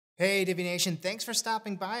Hey Divi Nation, thanks for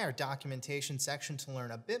stopping by our documentation section to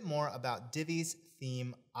learn a bit more about Divi's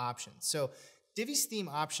theme options. So Divi's theme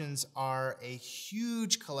options are a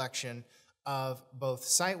huge collection of both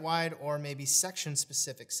site-wide or maybe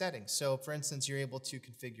section-specific settings. So for instance, you're able to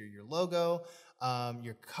configure your logo,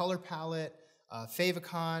 your color palette,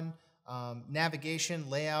 favicon, navigation,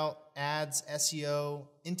 layout, ads, SEO,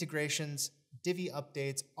 integrations, Divi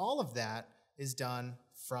updates, all of that is done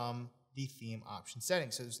from the theme option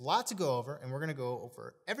settings. So there's a lot to go over, and we're going to go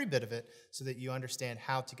over every bit of it so that you understand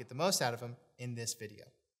how to get the most out of them in this video.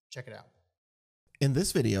 Check it out. In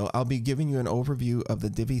this video, I'll be giving you an overview of the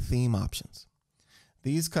Divi theme options.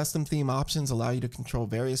 These custom theme options allow you to control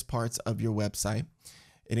various parts of your website.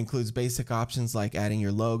 It includes basic options like adding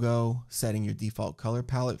your logo, setting your default color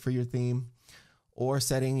palette for your theme, or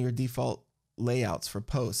setting your default layouts for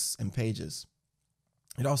posts and pages.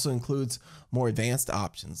 It also includes more advanced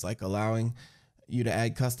options like allowing you to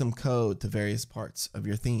add custom code to various parts of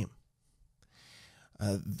your theme.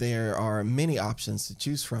 There are many options to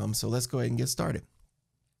choose from, so let's go ahead and get started.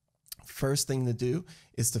 First thing to do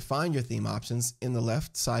is to find your theme options in the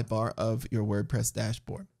left sidebar of your WordPress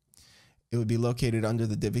dashboard. It would be located under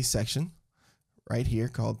the Divi section right here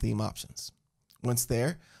called Theme Options. Once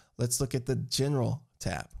there, let's look at the General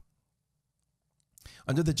tab.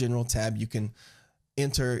 Under the General tab, you can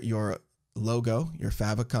enter your logo, your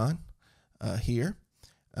favicon here.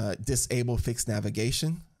 Disable fixed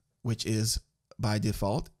navigation, which is by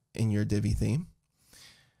default in your Divi theme.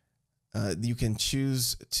 You can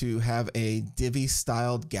choose to have a Divi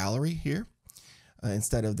styled gallery here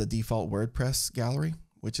instead of the default WordPress gallery,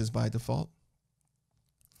 which is by default.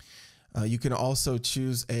 You can also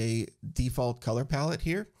choose a default color palette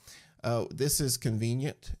here. This is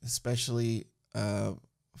convenient, especially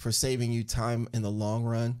for saving you time in the long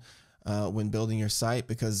run when building your site,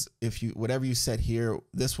 because if you whatever you set here,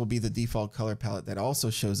 this will be the default color palette that also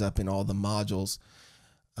shows up in all the modules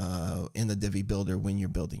in the Divi builder when you're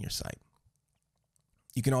building your site.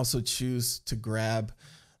 You can also choose to grab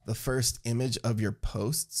the first image of your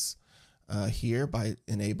posts here by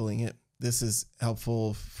enabling it. This is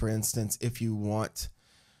helpful, for instance, if you want,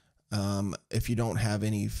 if you don't have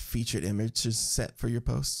any featured images set for your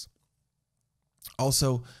posts.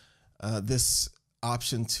 Also, this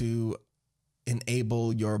option to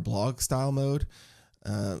enable your blog style mode.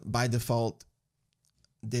 By default,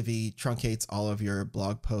 Divi truncates all of your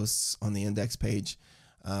blog posts on the index page.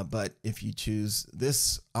 But if you choose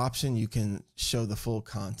this option, you can show the full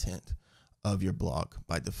content of your blog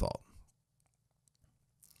by default.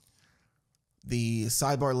 The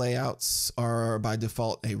sidebar layouts are by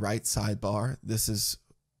default a right sidebar. This is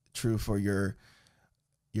true for your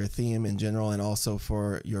theme in general and also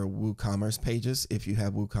for your WooCommerce pages if you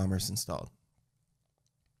have WooCommerce installed.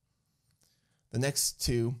 The next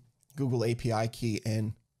two, Google API key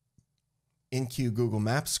and InQ Google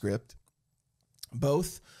Maps script,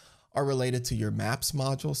 both are related to your Maps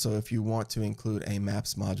module. So if you want to include a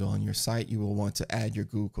Maps module on your site, you will want to add your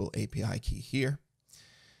Google API key here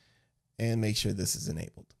and make sure this is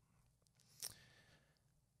enabled.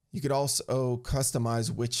 You could also customize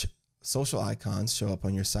which social icons show up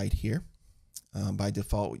on your site here. By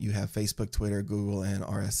default, you have Facebook, Twitter, Google, and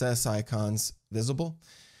RSS icons visible.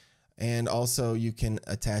 And also you can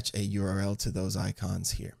attach a URL to those icons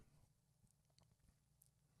here.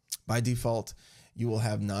 By default, you will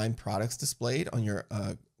have 9 products displayed on your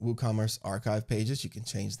WooCommerce archive pages. You can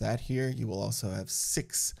change that here. You will also have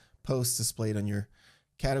 6 posts displayed on your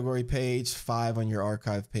category page, 5 on your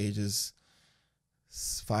archive pages,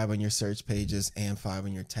 5 on your search pages, and 5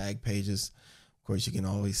 on your tag pages. Of course, you can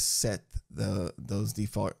always set those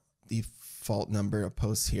default number of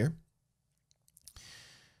posts here.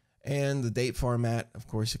 And the date format, of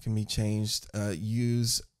course, it can be changed. You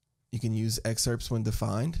can use excerpts when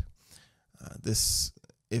defined.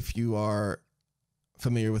 If you are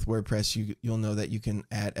familiar with WordPress, you'll know that you can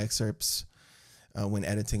add excerpts when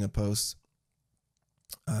editing a post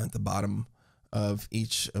at the bottom of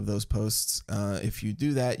each of those posts. If you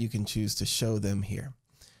do that, you can choose to show them here.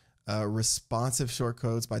 Responsive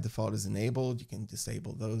shortcodes by default is enabled. You can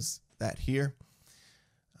disable that here.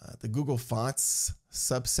 The Google Fonts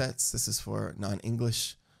subsets, this is for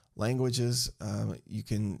non-English languages. You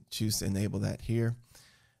can choose to enable that here.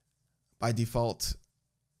 By default,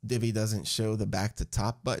 Divi doesn't show the back to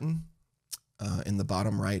top button in the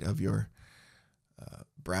bottom right of your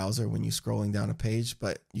browser when you're scrolling down a page,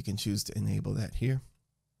 but you can choose to enable that here.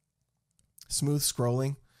 Smooth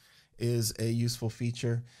scrolling is a useful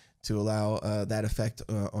feature to allow that effect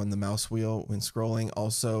on the mouse wheel when scrolling.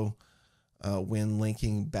 Also, when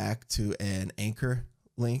linking back to an anchor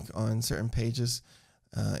link on certain pages,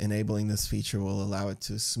 Enabling this feature will allow it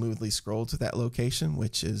to smoothly scroll to that location,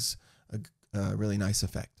 which is a really nice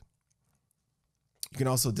effect. You can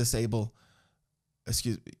also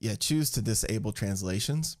choose to disable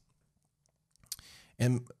translations.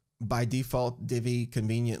 And by default, Divi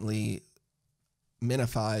conveniently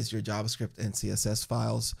minifies your JavaScript and CSS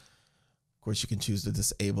files. Of course, you can choose to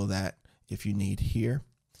disable that if you need here.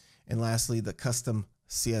 And lastly, the custom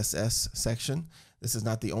CSS section. This is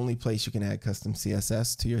not the only place you can add custom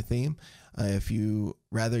CSS to your theme.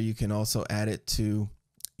 You can also add it to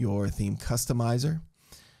your theme customizer.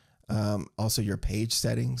 Also your page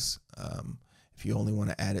settings, if you only want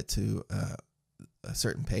to add it to a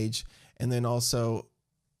certain page. And then also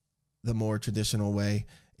the more traditional way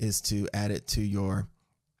is to add it to your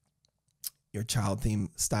child theme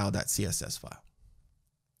style.css file.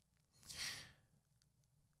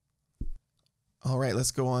 All right, let's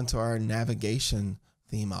go on to our navigation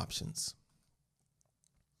theme options.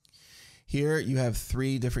 Here you have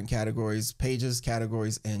 3 different categories: pages,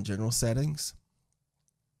 categories, and general settings.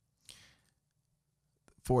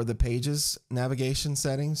 For the pages navigation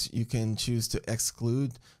settings, you can choose to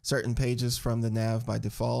exclude certain pages from the nav by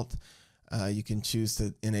default. You can choose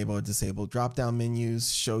to enable or disable drop-down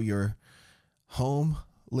menus, show your home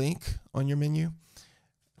link on your menu.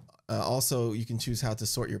 Also, you can choose how to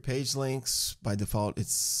sort your page links. By default,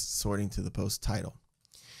 it's sorting to the post title.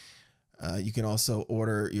 You can also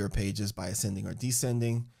order your pages by ascending or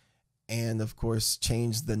descending. And of course,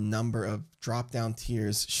 change the number of drop-down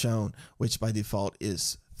tiers shown, which by default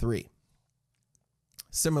is 3.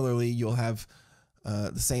 Similarly, you'll have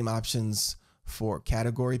the same options for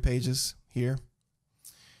category pages here.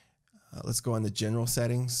 Let's go on to general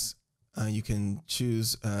settings. You can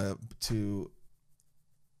choose to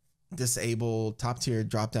disable top-tier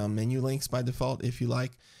drop-down menu links by default if you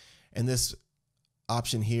like. And this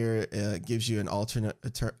option here gives you an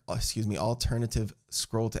alternative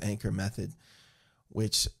scroll to anchor method,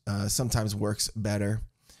 which sometimes works better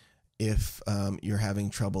if you're having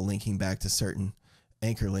trouble linking back to certain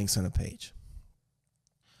anchor links on a page.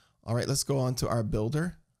 All right, let's go on to our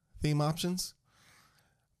builder theme options.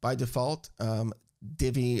 By default,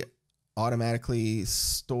 Divi automatically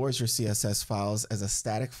stores your CSS files as a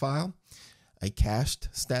static file, a cached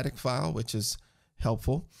static file, which is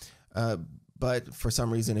helpful. But for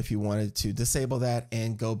some reason, if you wanted to disable that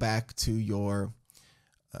and go back to your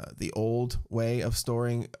the old way of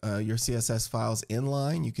storing your CSS files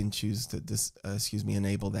inline, you can choose to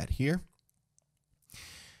enable that here.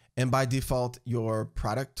 And by default, your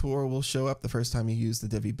product tour will show up the first time you use the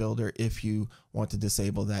Divi builder. If you want to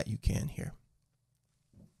disable that, you can here.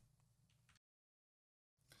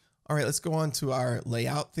 All right, let's go on to our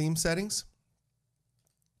layout theme settings.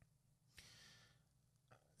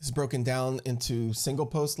 This is broken down into single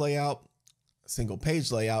post layout, single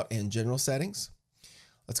page layout, and general settings.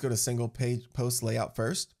 Let's go to single page post layout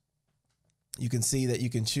first. You can see that you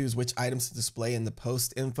can choose which items to display in the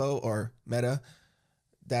post info or meta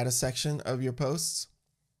data section of your posts,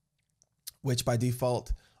 which by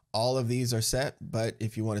default, all of these are set. But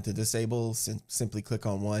if you wanted to disable, simply click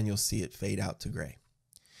on one, you'll see it fade out to gray.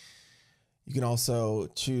 You can also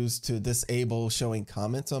choose to disable showing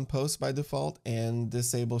comments on posts by default and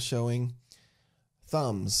disable showing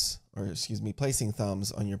thumbs, placing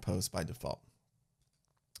thumbs on your post by default.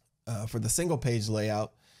 For the single page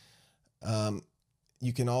layout,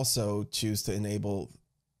 you can also choose to enable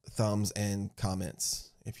thumbs and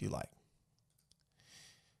comments if you like.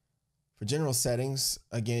 For general settings,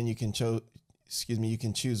 again, you can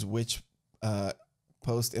choose which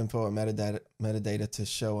post info or metadata to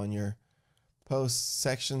show on your post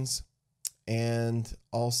sections, and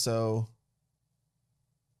also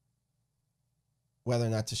whether or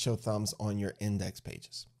not to show thumbs on your index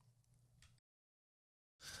pages.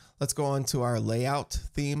 Let's go on to our layout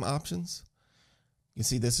theme options. You can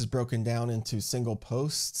see this is broken down into single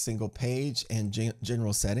post, single page, and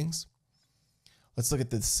general settings. Let's look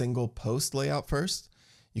at the single post layout first.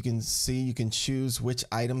 You can see you can choose which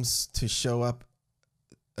items to show up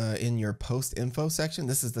in your post info section.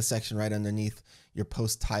 This is the section right underneath your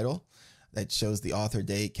post title that shows the author,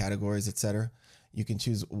 date, categories, etc. You can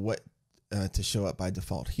choose what to show up by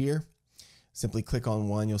default here. Simply click on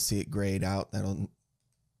one, you'll see it grayed out. That'll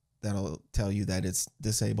tell you that it's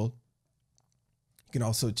disabled. You can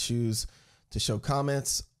also choose to show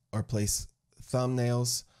comments or place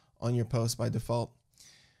thumbnails on your post by default.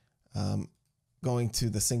 Going to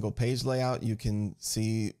the single page layout, you can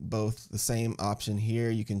see both the same option here.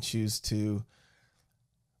 You can choose to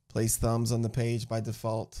place thumbs on the page by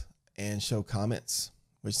default and show comments,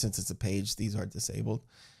 which since it's a page, these are disabled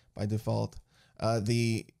by default.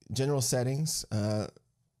 The general settings,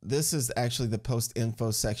 this is actually the post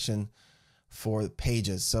info section for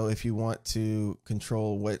pages. So if you want to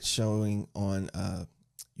control what's showing on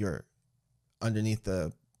underneath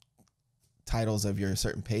the titles of your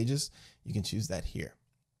certain pages, you can choose that here.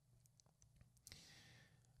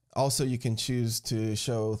 Also, you can choose to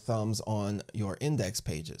show thumbs on your index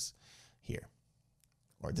pages here,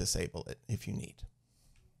 or disable it if you need.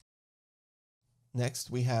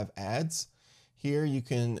 Next, we have ads. Here you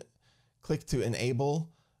can click to enable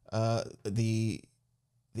the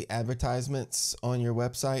advertisements on your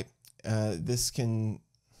website. The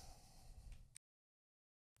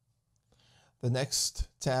next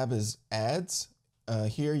tab is ads.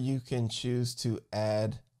 Here you can choose to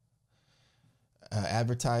add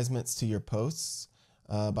advertisements to your posts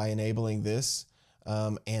by enabling this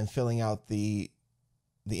and filling out the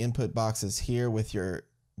input boxes here with your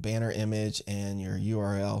banner image and your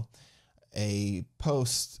URL. A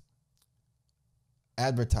post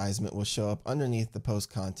advertisement will show up underneath the post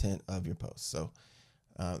content of your post. So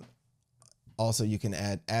also you can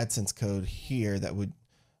add AdSense code here that would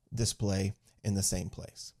display in the same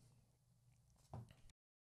place.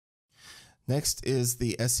 Next is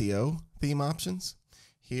the SEO theme options.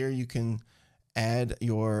 Here you can add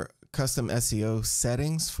your custom SEO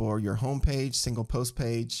settings for your homepage, single post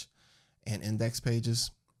page, and index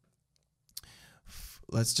pages.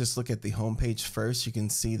 Let's just look at the homepage first. You can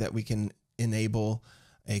see that we can enable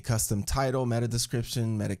a custom title, meta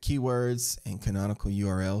description, meta keywords, and canonical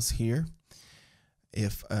URLs here.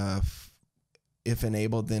 If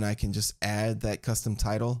enabled, then I can just add that custom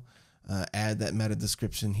title, add that meta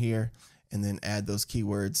description here, and then add those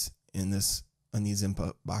keywords on these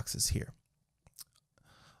input boxes here.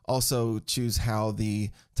 Also choose how the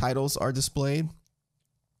titles are displayed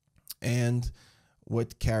and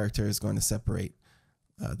what character is going to separate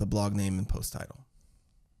the blog name and post title.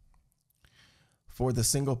 For the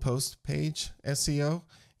single post page SEO,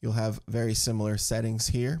 you'll have very similar settings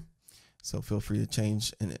here, so feel free to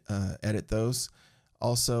change and edit those.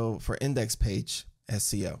 Also for index page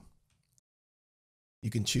SEO, you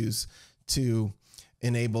can choose to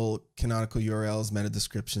enable canonical URLs, meta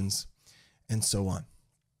descriptions, and so on.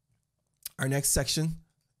 Our next section,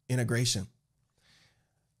 integration.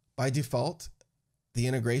 By default, the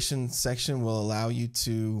integration section will allow you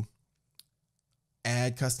to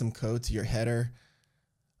add custom code to your header,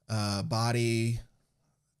 body,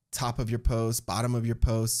 top of your post, bottom of your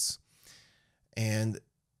posts. And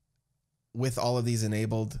with all of these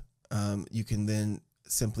enabled, you can then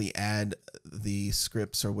simply add the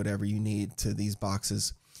scripts or whatever you need to these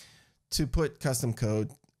boxes to put custom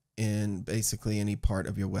code in basically any part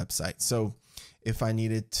of your website. So if I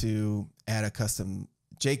needed to add a custom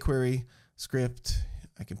jQuery script,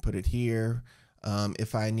 I can put it here.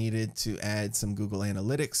 If I needed to add some Google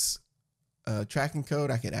Analytics tracking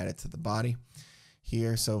code, I could add it to the body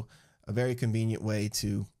here. So a very convenient way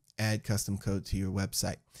to add custom code to your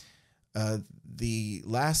website. The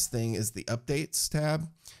last thing is the updates tab.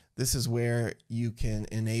 This is where you can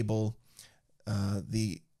enable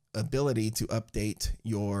the ability to update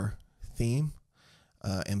your theme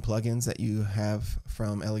and plugins that you have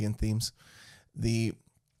from Elegant Themes. The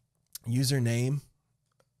username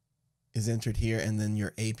is entered here, and then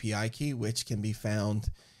your API key, which can be found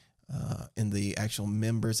in the actual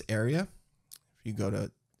members area. If you go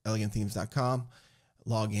to elegantthemes.com,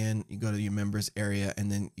 log in, you go to your members area,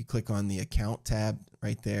 and then you click on the account tab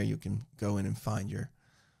right there. You can go in and find your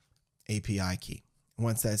API key.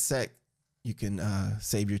 Once that's set, you can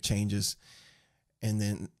save your changes, and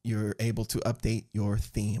then you're able to update your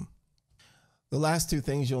theme. The last two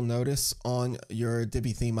things you'll notice on your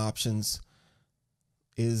Divi theme options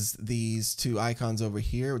is these two icons over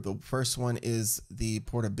here. The first one is the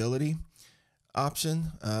portability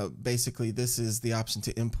option. Basically, this is the option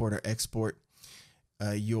to import or export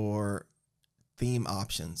your theme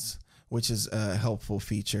options, which is a helpful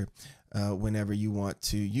feature whenever you want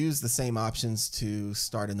to use the same options to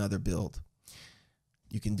start another build.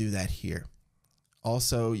 You can do that here.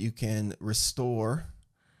 Also, you can restore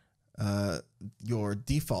your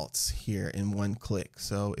defaults here in one click.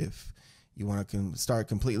 So if you want to start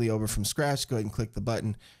completely over from scratch, go ahead and click the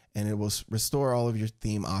button, and it will restore all of your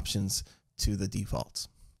theme options to the defaults.